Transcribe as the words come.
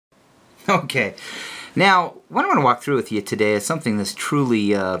Okay. Now, what I want to walk through with you today is something that's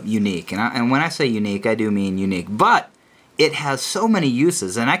truly unique. And when I say unique, I do mean unique. But it has so many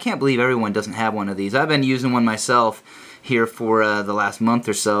uses, and I can't believe everyone doesn't have one of these. I've been using one myself here for the last month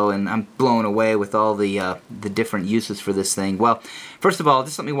or so, and I'm blown away with all the different uses for this thing. Well, first of all,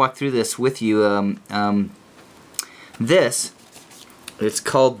 just let me walk through this with you. It's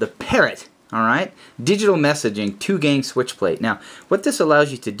called the Parrot. All right, digital messaging 2-gang switch plate. Now, what this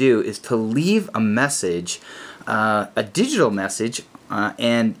allows you to do is to leave a message, a digital message,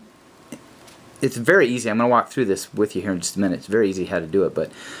 and it's very easy. I'm going to walk through this with you here in just a minute. It's very easy how to do it, but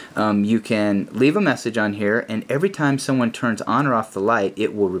you can leave a message on here, and every time someone turns on or off the light,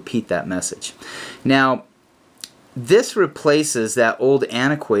 it will repeat that message. Now, this replaces that old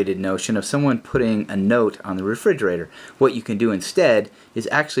antiquated notion of someone putting a note on the refrigerator. What you can do instead is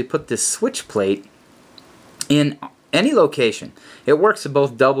actually put this switch plate in any location. It works in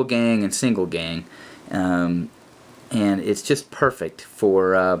both double gang and single gang, and it's just perfect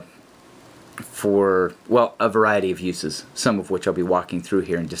for well, a variety of uses, some of which I'll be walking through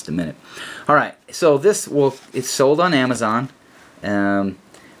here in just a minute. Alright, so it's sold on Amazon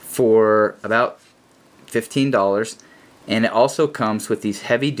for about $15, and it also comes with these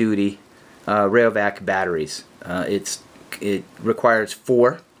heavy-duty Rayovac batteries. It requires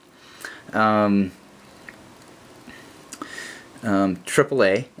 4 AAA,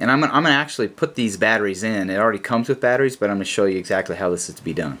 and I'm gonna actually put these batteries in. It already comes with batteries, but I'm gonna show you exactly how this is to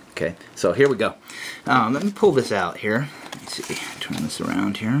be done. Okay, so here we go. Let me pull this out here. Let's see, turn this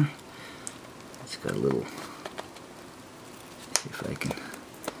around here. It's got a little. See if I can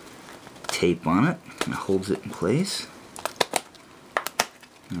tape on it. And it holds it in place.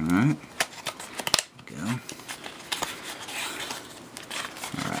 Alright. There we go.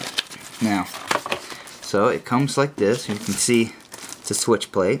 Alright. Now, so it comes like this. You can see it's a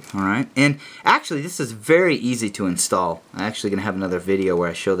switch plate. Alright. And actually, this is very easy to install. I'm actually going to have another video where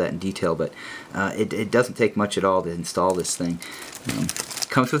I show that in detail, but it doesn't take much at all to install this thing.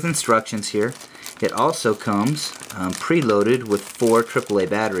 Comes with instructions here. It also comes preloaded with 4 AAA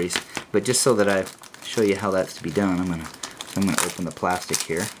batteries. But just so that I show you how that's to be done, I'm gonna open the plastic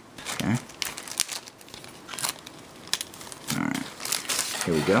here. Okay. All right.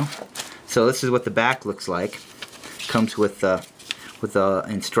 Here we go. So this is what the back looks like. Comes with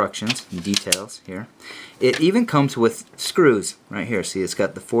instructions and details here. It even comes with screws right here. See, it's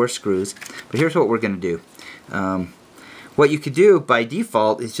got the 4 screws. But here's what we're gonna do. What you could do by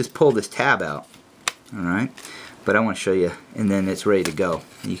default is just pull this tab out. All right. But I want to show you, and then it's ready to go.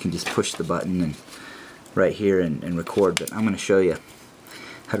 You can just push the button and right here and record. But I'm going to show you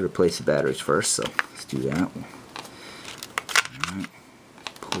how to replace the batteries first. So let's do that. All right.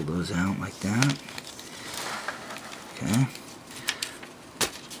 Pull those out like that. Okay.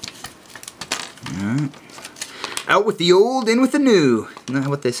 All right. Out with the old, in with the new. Isn't that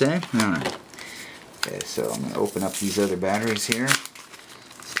what they say? All right. Okay. So I'm going to open up these other batteries here.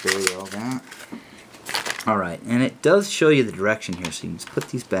 Spare you all that. Alright, and it does show you the direction here, so you can just put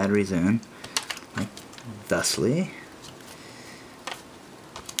these batteries in, like thusly.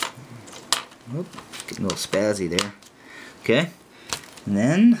 Oop, getting a little spazzy there. Okay, and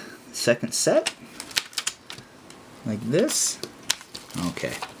then the second set, like this.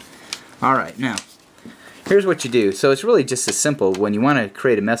 Okay, alright, now, here's what you do. So it's really just as simple when you want to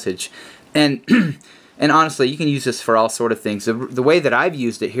create a message, and and honestly, you can use this for all sort of things. The way that I've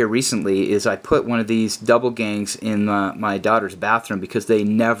used it here recently is I put one of these double gangs in my daughter's bathroom because they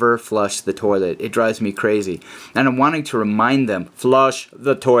never flush the toilet. It drives me crazy. And I'm wanting to remind them, flush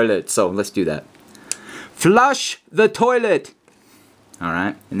the toilet. So let's do that. Flush the toilet!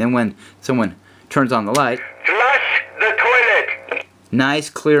 Alright, and then when someone turns on the light, flush the toilet! Nice,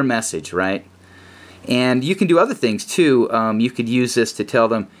 clear message, right? And you can do other things too. You could use this to tell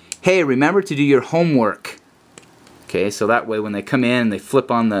them, hey, remember to do your homework. Okay, so that way when they come in, they flip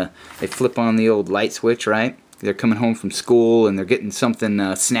on the old light switch, right? They're coming home from school and they're getting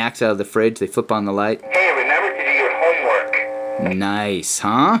something, snacks out of the fridge. They flip on the light. Hey, remember to do your homework. Nice,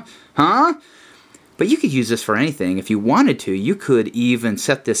 huh? Huh? But you could use this for anything. If you wanted to, you could even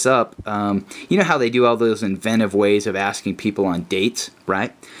set this up. You know how they do all those inventive ways of asking people on dates,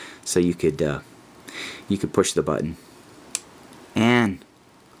 right? So you could push the button. Anne,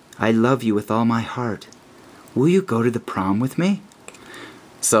 I love you with all my heart. Will you go to the prom with me?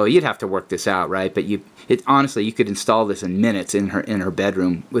 So you'd have to work this out, right? But honestly, you could install this in minutes in her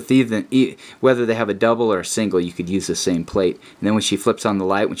bedroom. With whether they have a double or a single, you could use the same plate. And then when she flips on the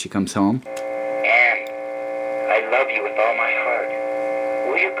light when she comes home, Anne, I love you with all my heart.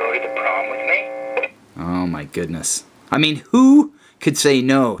 Will you go to the prom with me? Oh my goodness! I mean, who could say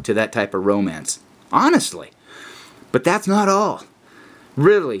no to that type of romance. Honestly. But that's not all.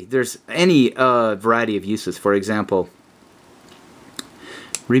 Really, there's any variety of uses. For example,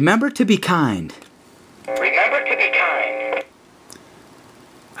 remember to be kind. Remember to be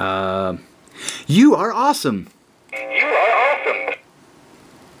kind. You are awesome. You are awesome.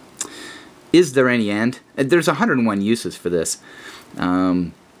 Is there any end? There's 101 uses for this.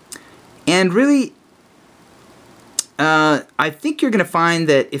 And really, I think you're going to find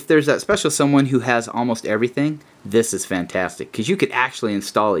that if there's that special someone who has almost everything, this is fantastic. Because you could actually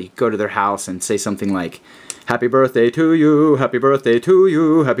install it. You could go to their house and say something like, happy birthday to you, happy birthday to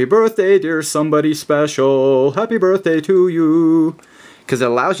you, happy birthday dear somebody special, happy birthday to you. Because it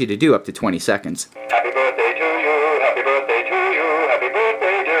allows you to do up to 20 seconds. Happy birthday to you, happy birthday to you, happy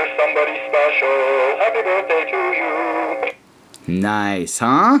birthday dear somebody special, happy birthday to you. Nice,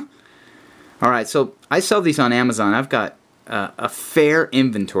 huh? Alright, so I sell these on Amazon. I've got a fair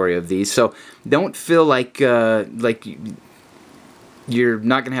inventory of these, so don't feel like you're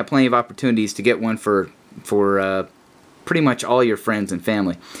not going to have plenty of opportunities to get one for pretty much all your friends and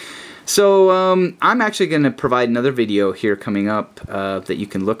family. So I'm actually going to provide another video here coming up that you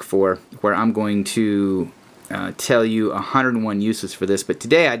can look for, where I'm going to tell you 101 uses for this. But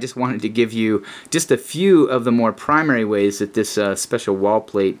today I just wanted to give you just a few of the more primary ways that this special wall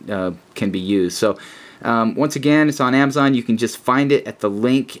plate can be used. So once again, it's on Amazon. You can just find it at the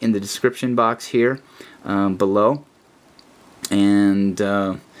link in the description box here below. And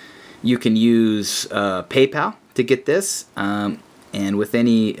you can use PayPal to get this, and with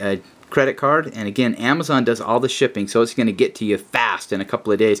any credit card. And again, Amazon does all the shipping, so it's going to get to you fast in a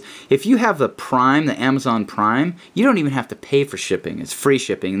couple of days. If you have the Prime, the Amazon Prime, you don't even have to pay for shipping. It's free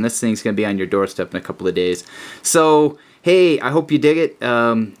shipping, and this thing's going to be on your doorstep in a couple of days. So, hey, I hope you dig it,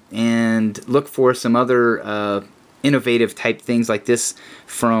 and look for some other innovative type things like this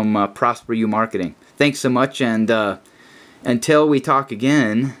from Prosper You Marketing. Thanks so much, and until we talk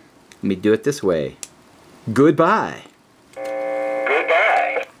again, let me do it this way. Goodbye.